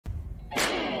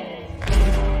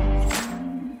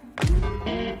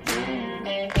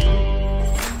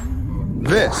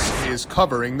This is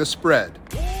Covering the Spread,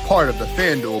 part of the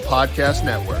FanDuel Podcast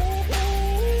Network.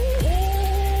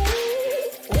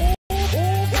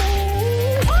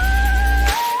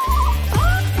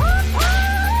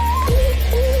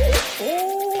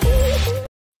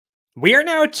 We are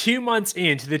now 2 months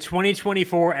into the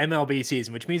 2024 MLB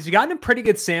season, which means we've gotten a pretty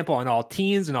good sample on all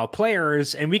teams and all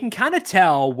players, and we can kind of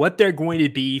tell what they're going to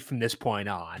be from this point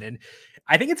on. And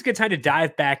I think it's a good time to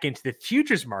dive back into the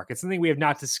futures market, something we have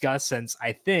not discussed since,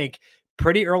 I think,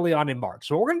 pretty early on in March.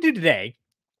 So what we're going to do today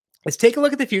is take a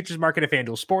look at the futures market of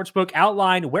FanDuel Sportsbook,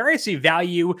 outline where I see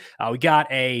value. We got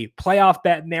a playoff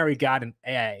bet in there. We got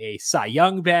a Cy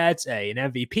Young bet, an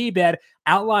MVP bet,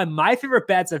 outline my favorite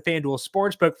bets at FanDuel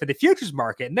Sportsbook for the futures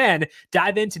market, and then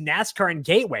dive into NASCAR and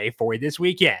Gateway for this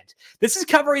weekend. This is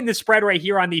Covering the Spread right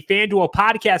here on the FanDuel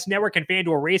Podcast Network and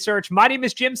FanDuel Research. My name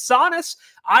is Jim Saunas.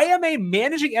 I am a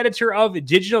managing editor of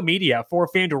digital media for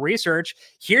FanDuel Research,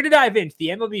 here to dive into the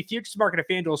MLB futures market of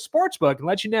FanDuel Sportsbook and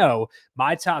let you know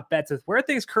my top bets with where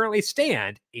things currently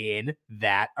stand in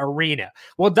that arena.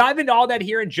 We'll dive into all that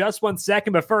here in just 1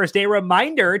 second, but first, a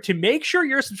reminder to make sure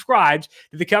you're subscribed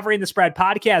to the Covering the Spread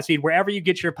podcast feed wherever you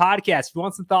get your podcasts. If you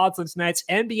want some thoughts on tonight's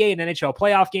NBA and NHL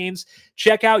playoff games,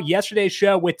 check out yesterday's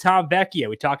show with Tom Vecchio.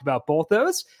 We talked about both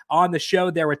those on the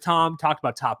show there with Tom, talked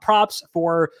about top props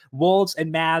for Wolves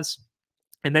and Mavs,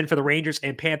 and then for the Rangers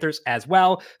and Panthers as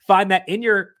well. Find that in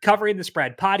your Covering the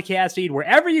Spread podcast feed.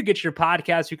 Wherever you get your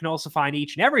podcasts, you can also find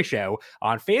each and every show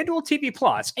on FanDuel TV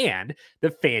Plus and the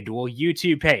FanDuel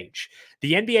YouTube page.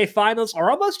 The NBA Finals are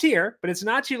almost here, but it's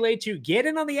not too late to get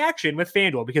in on the action with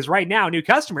FanDuel, because right now, new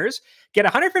customers get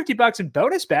 $150 in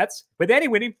bonus bets with any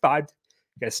winning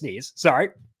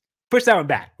Push that one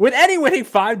back. With any winning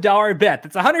 $5 bet,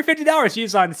 that's $150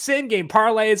 used on same-game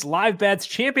parlays, live bets,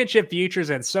 championship futures,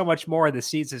 and so much more. The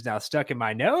seats is now stuck in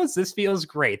my nose. This feels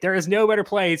great. There is no better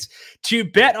place to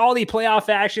bet all the playoff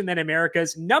action than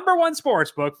America's #1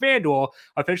 sportsbook, FanDuel,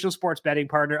 official sports betting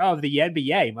partner of the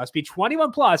NBA. Must be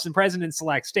 21 plus and present in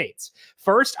select states.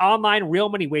 First online real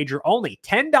money wager only.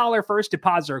 $10 first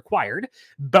deposit required.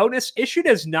 Bonus issued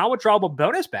as non-withdrawable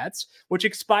bonus bets, which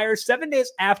expires 7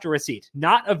 days after receipt.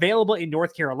 Not available in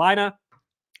North Carolina.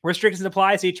 Restrictions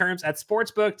apply. See terms at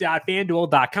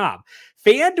sportsbook.fanduel.com.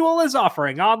 FanDuel is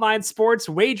offering online sports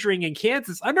wagering in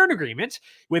Kansas under an agreement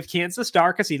with Kansas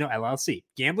Star Casino LLC.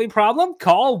 Gambling problem?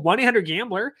 Call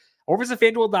 1-800-GAMBLER or visit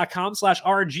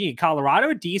FanDuel.com/RG in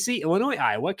Colorado, DC, Illinois,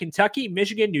 Iowa, Kentucky,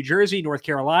 Michigan, New Jersey, North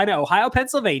Carolina, Ohio,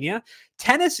 Pennsylvania,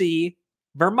 Tennessee,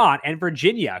 Vermont, and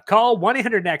Virginia. Call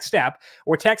 1-800-NEXT-STEP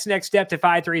or text NEXT STEP to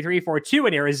 53342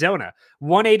 in Arizona,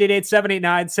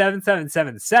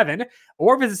 1-888-789-7777,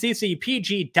 or visit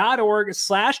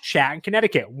ccpg.org/chat in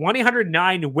Connecticut,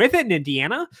 1-800-9-WITH-IT in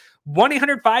Indiana,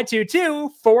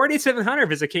 1-800-522-4700.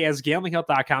 Visit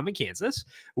ksgamblinghelp.com in Kansas,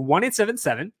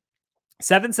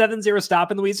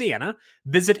 1-877-770-STOP in Louisiana.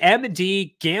 Visit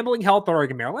MD Gambling Health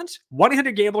Oregon, Maryland,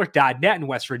 1-800-GAMBLER.net in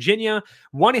West Virginia,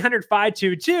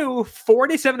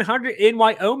 1-800-522-4700 in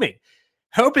Wyoming.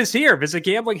 Hope is here. Visit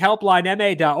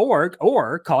gamblinghelplinema.org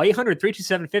or call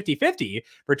 800-327-5050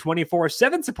 for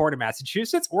 24/7 support in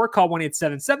Massachusetts, or call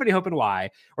 1-877-HOPE-NY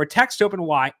or text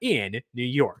HOPE-NY in New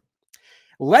York.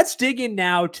 Let's dig in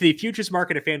now to the futures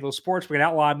market of FanDuel Sports. We're going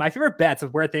to outline my favorite bets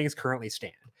of where things currently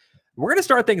stand. We're going to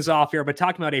start things off here by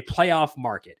talking about a playoff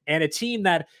market and a team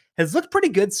that has looked pretty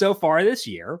good so far this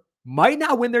year. Might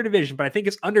not win their division, but I think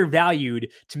is undervalued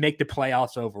to make the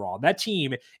playoffs overall. That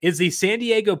team is the San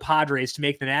Diego Padres to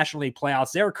make the National League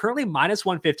playoffs. They are currently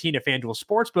 -115 at FanDuel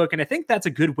Sportsbook, and I think that's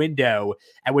a good window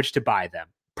at which to buy them.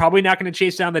 Probably not going to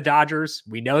chase down the Dodgers.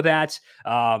 We know that.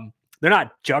 They're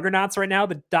not juggernauts right now,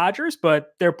 the Dodgers,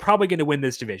 but they're probably going to win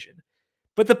this division.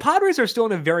 But the Padres are still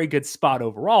in a very good spot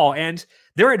overall, and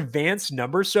their advanced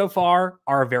numbers so far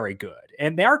are very good.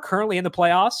 And they are currently in the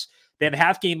playoffs. They have a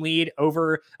half-game lead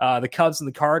over the Cubs and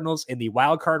the Cardinals in the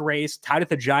wild card race, tied with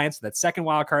the Giants in that second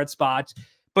wild card spot.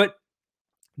 But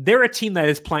they're a team that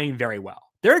is playing very well.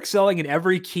 They're excelling in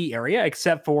every key area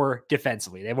except for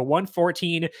defensively. They have a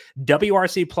 114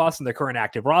 WRC plus in their current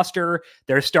active roster.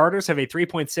 Their starters have a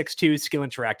 3.62 skill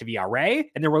interactive ERA,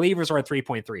 and their relievers are at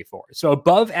 3.34. So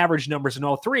above average numbers in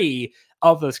all three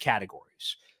of those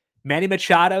categories. Manny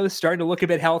Machado is starting to look a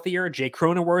bit healthier. Jay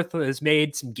Cronenworth has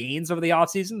made some gains over the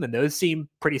offseason, and those seem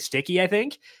pretty sticky, I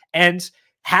think. And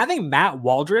having Matt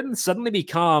Waldron suddenly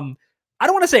become, I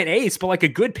don't want to say an ace, but like a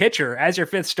good pitcher as your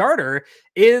fifth starter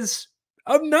is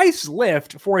a nice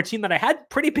lift for a team that I had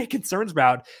pretty big concerns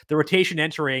about the rotation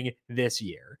entering this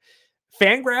year.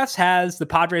 FanGraphs has the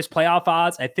Padres playoff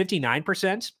odds at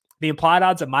 59%. The implied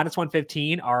odds at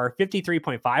 -115 are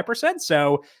 53.5%.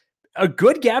 So a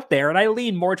good gap there. And I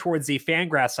lean more towards the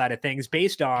Fangraphs side of things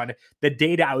based on the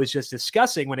data I was just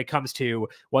discussing when it comes to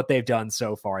what they've done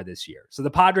so far this year. So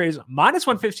the Padres minus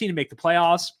 115 to make the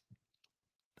playoffs.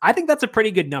 I think that's a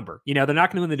pretty good number. They're not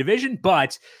going to win the division,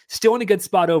 but still in a good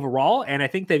spot overall. And I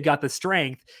think they've got the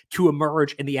strength to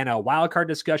emerge in the NL wildcard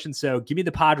discussion. So give me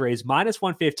the Padres minus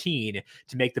 115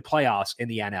 to make the playoffs in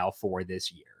the NL for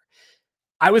this year.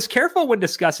 I was careful when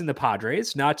discussing the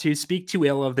Padres not to speak too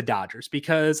ill of the Dodgers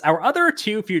because our other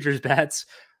two futures bets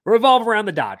revolve around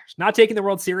the Dodgers. Not taking the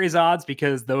World Series odds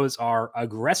because those are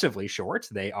aggressively short.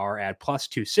 They are at plus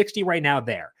 260 right now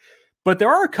there. But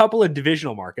there are a couple of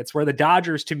divisional markets where the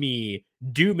Dodgers, to me,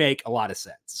 do make a lot of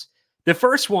sense. The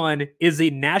first one is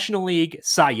the National League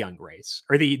Cy Young race,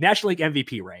 or the National League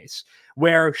MVP race,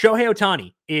 where Shohei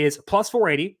Ohtani is plus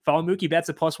 480, following Mookie Betts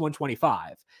at plus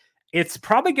 125. It's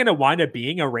probably going to wind up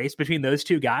being a race between those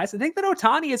two guys. I think that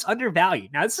Ohtani is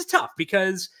undervalued. Now, this is tough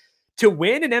because to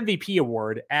win an MVP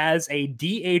award as a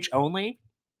DH only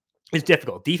is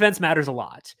difficult. Defense matters a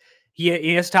lot.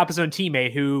 He has to top his own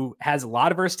teammate who has a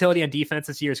lot of versatility on defense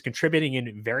this year, is contributing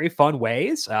in very fun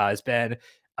ways, has been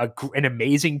an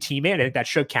amazing teammate. I think that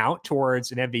should count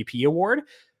towards an MVP award.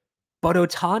 But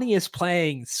Ohtani is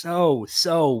playing so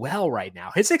well right now.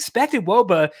 His expected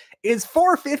WOBA is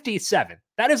 457.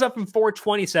 That is up from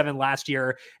 427 last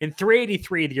year and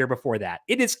 383 the year before that.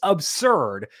 It is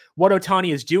absurd what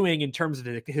Ohtani is doing in terms of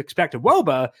the expected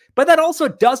WOBA, but that also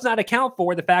does not account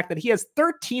for the fact that he has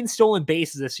 13 stolen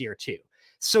bases this year too.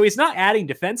 So he's not adding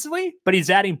defensively, but he's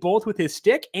adding both with his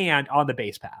stick and on the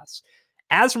base pass.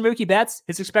 As for Mookie Betts,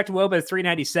 his expected WOBA is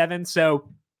 397. So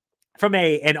from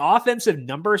an offensive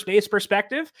numbers-based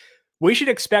perspective, we should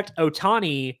expect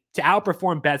Ohtani to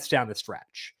outperform Betts down the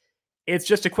stretch. It's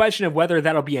just a question of whether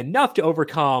that'll be enough to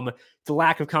overcome the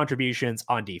lack of contributions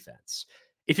on defense.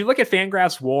 If you look at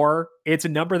Fangraphs WAR, it's a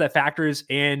number that factors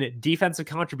in defensive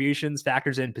contributions,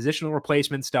 factors in positional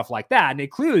replacement, stuff like that, and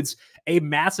includes a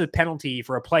massive penalty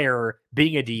for a player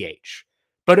being a DH.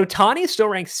 But Ohtani still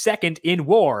ranks second in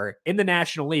WAR in the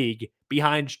National League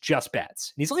behind just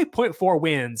Betts. And he's only 0.4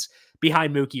 wins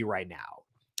behind Mookie right now.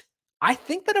 I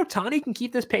think that Ohtani can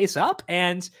keep this pace up,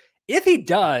 and if he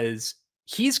does,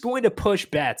 he's going to push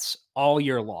Betts all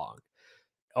year long.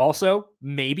 Also,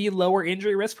 maybe lower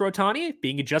injury risk for Ohtani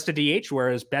being just a DH,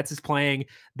 whereas Betts is playing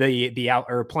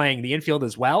playing the infield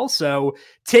as well. So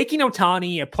taking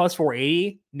Ohtani at plus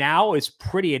 480 now is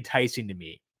pretty enticing to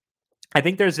me. I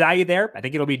think there's value there. I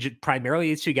think it'll be primarily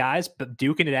these two guys, but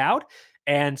duking it out.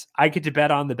 And I get to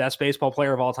bet on the best baseball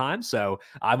player of all time, so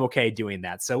I'm okay doing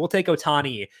that. So we'll take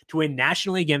Ohtani to win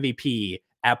National League MVP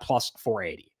at plus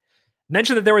 480.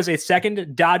 Mentioned that there was a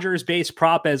second Dodgers-based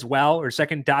prop as well, or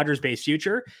second Dodgers-based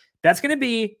future. That's going to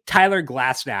be Tyler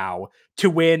Glasnow to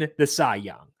win the Cy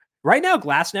Young. Right now,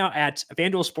 Glasnow at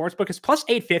FanDuel Sportsbook is plus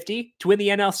 850 to win the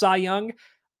NL Cy Young.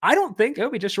 I don't think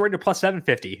we just shortened to plus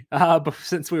 750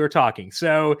 since we were talking.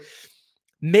 So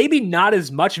maybe not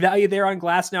as much value there on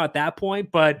Glasnow at that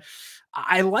point, but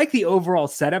I like the overall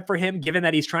setup for him, given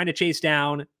that he's trying to chase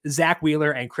down Zach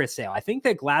Wheeler and Chris Sale. I think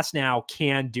that Glasnow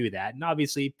can do that. And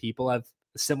obviously people have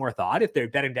a similar thought if they're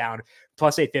betting down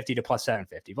plus 850 to plus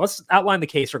 750. But let's outline the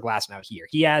case for Glasnow here.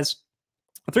 He has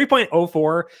a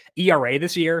 3.04 ERA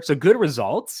this year, so good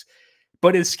results,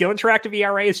 but his skill interactive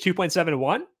ERA is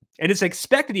 2.71. And his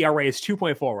expected ERA is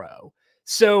 2.40.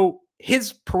 So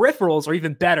his peripherals are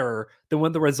even better than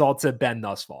what the results have been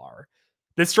thus far.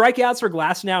 The strikeouts for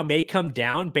Glasnow may come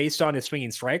down based on his swinging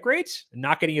strike rate,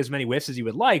 not getting as many whiffs as he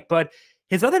would like, but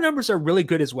his other numbers are really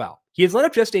good as well. He has let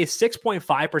up just a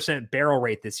 6.5% barrel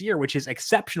rate this year, which is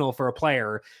exceptional for a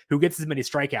player who gets as many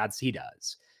strikeouts as he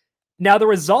does. Now, the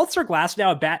results for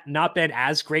Glasnow have not been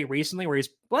as great recently, where he's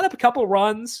let up a couple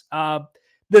runs. The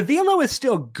velo is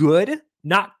still good,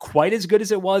 not quite as good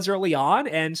as it was early on,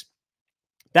 and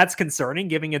that's concerning,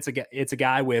 given it's a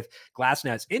guy with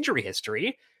Glasnow's injury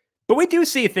history. But we do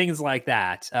see things like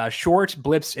that, short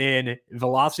blips in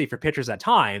velocity for pitchers at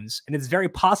times, and it's very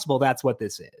possible that's what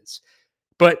this is.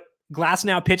 But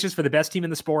Glasnow pitches for the best team in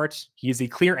the sport. He's the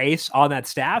clear ace on that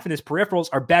staff, and his peripherals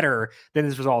are better than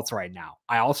his results right now.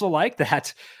 I also like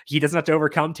that he doesn't have to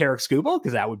overcome Tarek Skubal,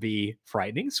 because that would be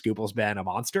frightening. Skubal's been a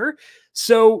monster.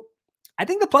 So I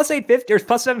think the plus 850 or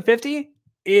plus 750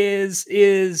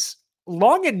 is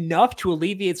long enough to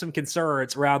alleviate some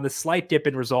concerns around the slight dip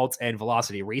in results and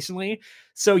velocity recently.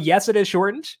 So yes, it is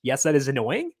shortened. Yes, that is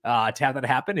annoying to have that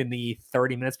happen in the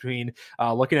 30 minutes between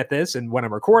looking at this and when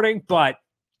I'm recording, but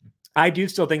I do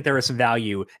still think there is some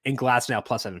value in Glasnow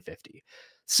plus 750.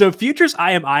 So futures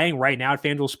I am eyeing right now at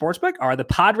FanDuel Sportsbook are the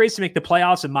Padres to make the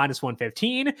playoffs at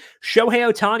 -115, Shohei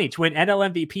Ohtani to win NL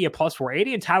MVP at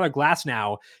 +480, and Tyler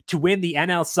Glasnow to win the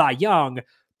NL Cy Young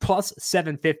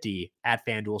 +750 at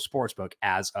FanDuel Sportsbook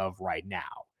as of right now.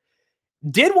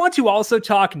 Did want to also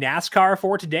talk NASCAR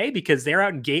for today because they're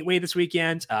out in Gateway this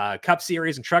weekend. Cup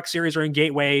Series and Truck Series are in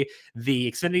Gateway.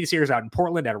 The Xfinity Series out in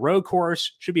Portland at a road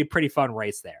course. Should be a pretty fun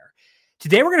race there.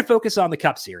 Today, we're going to focus on the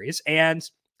Cup Series, and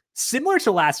similar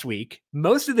to last week,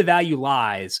 most of the value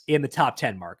lies in the top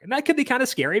 10 mark. And that could be kind of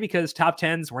scary because top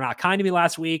 10s were not kind to me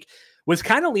last week. Was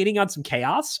kind of leaning on some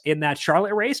chaos in that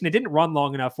Charlotte race, and it didn't run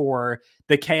long enough for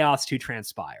the chaos to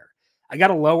transpire. I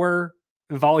got a lower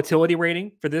volatility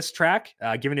rating for this track,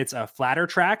 given it's a flatter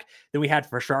track than we had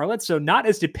for Charlotte. So not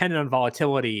as dependent on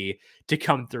volatility to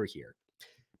come through here.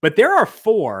 But there are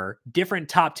 4 different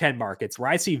top 10 markets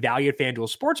where I see value at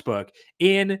FanDuel Sportsbook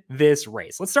in this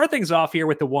race. Let's start things off here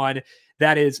with the one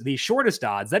that is the shortest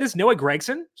odds. That is Noah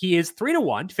Gragson. He is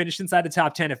 3-1 to finish inside the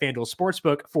top 10 at FanDuel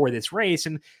Sportsbook for this race.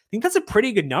 And I think that's a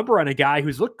pretty good number on a guy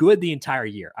who's looked good the entire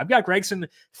year. I've got Gragson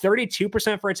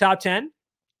 32% for a top 10.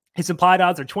 His implied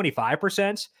odds are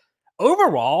 25%.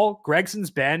 Overall,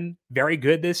 Gregson's been very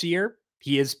good this year.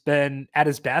 He has been at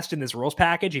his best in this rules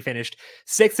package. He finished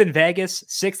 6th in Vegas,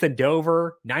 6th in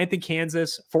Dover, 9th in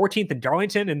Kansas, 14th in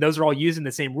Darlington, and those are all using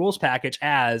the same rules package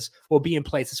as will be in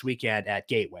place this weekend at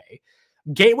Gateway.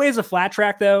 Gateway is a flat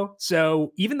track, though,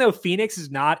 so even though Phoenix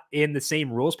is not in the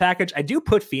same rules package, I do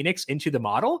put Phoenix into the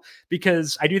model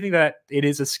because I do think that it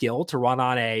is a skill to run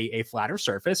on a flatter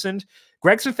surface, and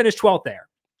Gregson finished 12th there.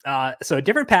 So a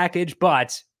different package,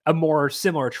 but a more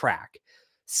similar track.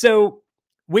 So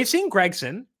we've seen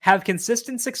Gragson have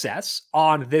consistent success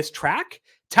on this track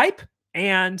type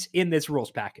and in this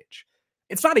rules package.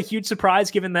 It's not a huge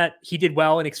surprise given that he did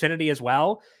well in Xfinity as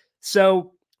well.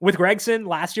 So with Gragson,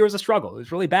 last year was a struggle. It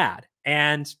was really bad,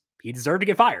 and he deserved to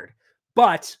get fired.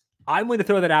 But I'm going to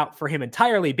throw that out for him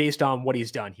entirely based on what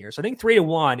he's done here. So I think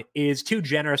 3-1 is too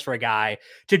generous for a guy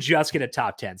to just get a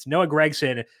top 10. So Noah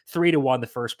Gragson, 3-1, the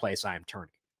first place I am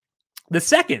turning. The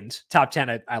second top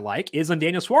 10 I like is on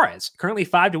Daniel Suarez, currently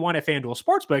 5-1 at FanDuel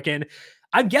Sportsbook. And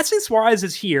I'm guessing Suarez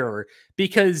is here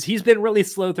because he's been really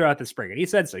slow throughout the spring. And he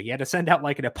said so. He had to send out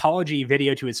like an apology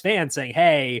video to his fans saying,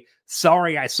 hey,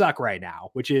 sorry, I suck right now,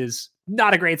 which is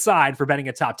not a great sign for betting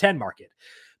a top 10 market.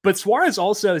 But Suarez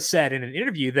also said in an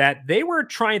interview that they were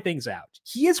trying things out.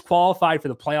 He is qualified for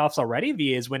the playoffs already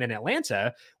via his win in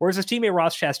Atlanta, whereas his teammate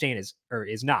Ross Chastain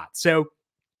is not. So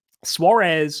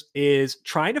Suarez is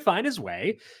trying to find his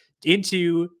way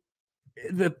into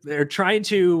they're trying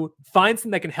to find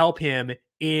something that can help him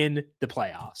in the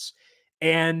playoffs.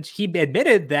 And he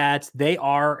admitted that they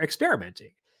are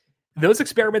experimenting. Those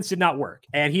experiments did not work.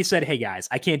 And he said, hey guys,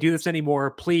 I can't do this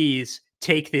anymore. Please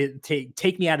take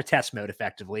me out of test mode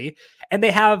effectively. And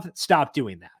they have stopped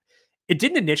doing that. It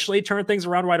didn't initially turn things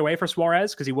around right away for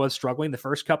Suarez because he was struggling the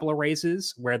first couple of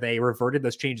races where they reverted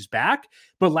those changes back.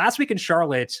 But last week in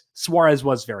Charlotte, Suarez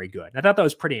was very good. I thought that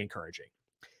was pretty encouraging.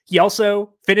 He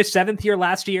also finished 7th here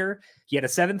last year. He had a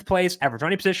 7th place average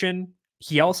running position.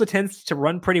 He also tends to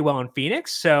run pretty well in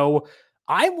Phoenix. So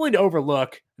I'm willing to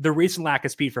overlook the recent lack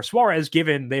of speed for Suarez,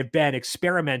 given they've been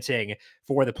experimenting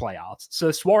for the playoffs.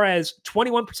 So Suarez,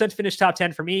 21% finished top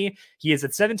 10 for me. He is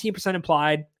at 17%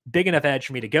 implied, big enough edge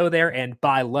for me to go there and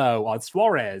buy low on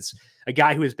Suarez, a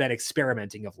guy who has been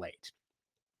experimenting of late.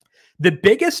 The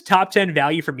biggest top 10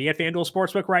 value for me at FanDuel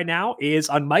Sportsbook right now is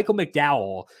on Michael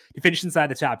McDowell to finish inside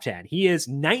the top 10. He is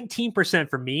 19%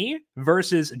 for me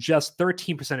versus just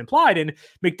 13% implied. And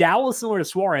McDowell is similar to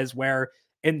Suarez, where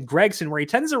in Gragson, where he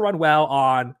tends to run well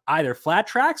on either flat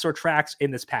tracks or tracks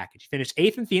in this package. He finished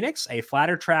 8th in Phoenix, a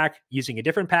flatter track using a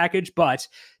different package, but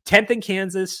 10th in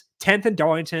Kansas, 10th in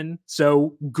Darlington.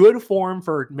 So good form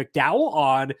for McDowell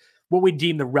on what we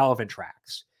deem the relevant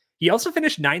tracks. He also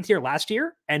finished 9th here last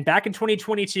year, and back in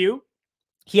 2022,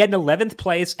 he had an 11th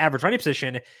place average running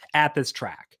position at this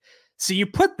track. So you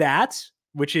put that,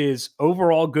 which is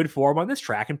overall good form on this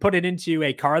track, and put it into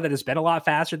a car that has been a lot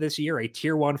faster this year, a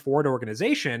tier 1 Ford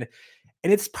organization,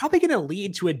 and it's probably going to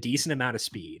lead to a decent amount of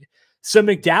speed. So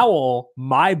McDowell,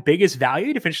 my biggest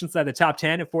value to finish inside the top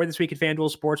 10 for this week at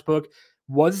FanDuel Sportsbook,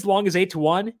 was as long as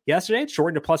 8-1 yesterday. It's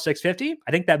shortened to plus 650.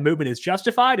 I think that movement is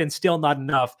justified and still not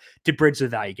enough to bridge the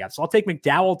value gap. So I'll take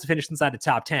McDowell to finish inside the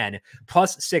top 10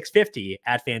 plus 650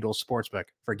 at FanDuel Sportsbook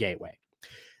for Gateway.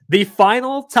 The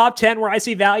final top 10 where I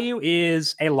see value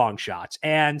is a long shot.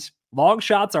 And long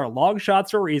shots are long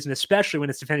shots for a reason, especially when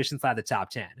it's to finish inside the top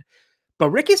 10.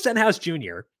 But Ricky Stenhouse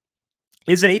Jr.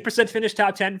 is an 8% finish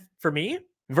top 10 for me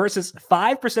versus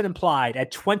 5% implied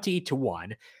at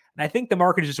 20-1. And I think the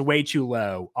market is just way too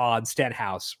low on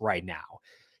Stenhouse right now.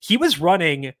 He was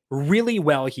running really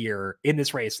well here in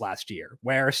this race last year,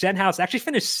 where Stenhouse actually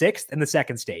finished 6th in the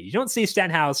second stage. You don't see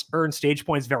Stenhouse earn stage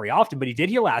points very often, but he did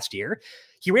here last year.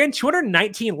 He ran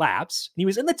 219 laps, and he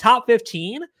was in the top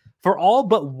 15 for all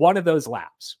but one of those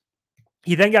laps.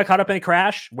 He then got caught up in a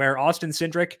crash where Austin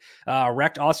Cindric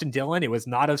wrecked Austin Dillon. It was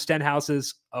not of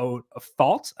Stenhouse's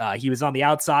fault. He was on the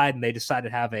outside, and they decided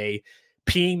to have a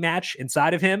peeing match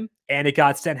inside of him, and it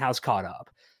got Stenhouse caught up.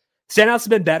 Stenhouse has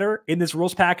been better in this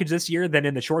rules package this year than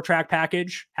in the short track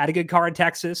package. Had a good car in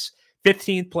Texas,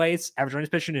 15th place, average running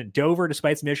position in Dover,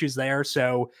 despite some issues there.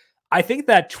 So I think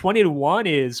that 20-1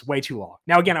 is way too long.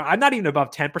 Now, again, I'm not even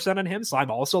above 10% on him, so I'm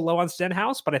also low on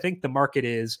Stenhouse, but I think the market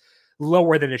is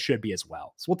lower than it should be as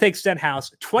well. So we'll take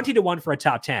Stenhouse 20-1 for a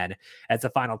top 10 as the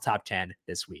final top 10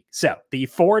 this week. So the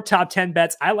 4 top 10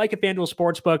 bets I like at FanDuel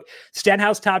Sportsbook: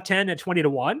 Stenhouse top 10 at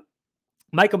 20-1.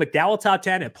 Michael McDowell top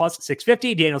 10 at plus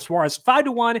 650, Daniel Suarez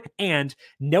 5-1, and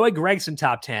Noah Gragson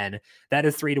top 10. That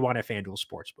is 3-1 at FanDuel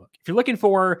Sportsbook. If you're looking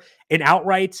for an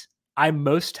outright, I'm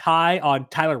most high on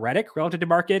Tyler Reddick relative to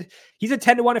market. He's a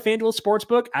 10-1 at FanDuel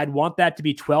Sportsbook. I'd want that to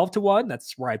be 12-1.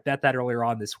 That's where I bet that earlier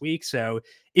on this week. So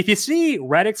if you see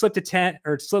Reddick slip to 10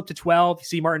 or slip to 12, you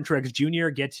see Martin Truex Jr.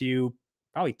 get to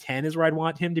probably 10 is where I'd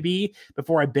want him to be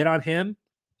before I bid on him.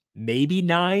 Maybe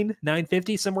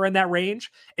 950, somewhere in that range.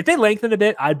 If they lengthen a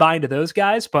bit, I'd buy into those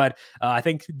guys, but I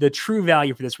think the true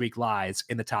value for this week lies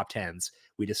in the top 10s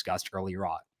we discussed earlier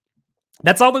on.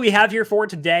 That's all that we have here for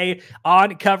today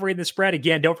on Covering the Spread.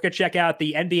 Again, don't forget to check out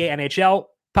the NBA NHL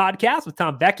podcast with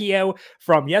Tom Vecchio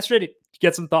from yesterday to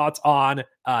get some thoughts on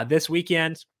this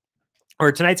weekend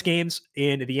or tonight's games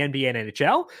in the NBA and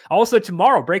NHL. Also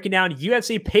tomorrow, breaking down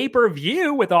UFC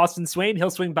pay-per-view with Austin Swain. He'll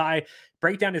swing by,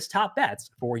 break down his top bets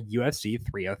for UFC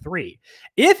 303.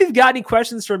 If you've got any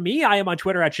questions for me, I am on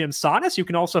Twitter at Jim Sonis. You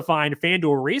can also find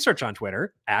FanDuel Research on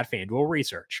Twitter at FanDuel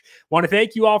Research. Want to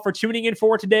thank you all for tuning in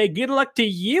for today. Good luck to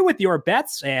you with your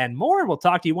bets and more. We'll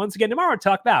talk to you once again tomorrow to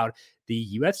talk about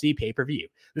the UFC pay-per-view.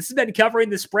 This has been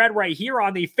Covering the Spread right here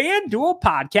on the FanDuel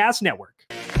Podcast Network.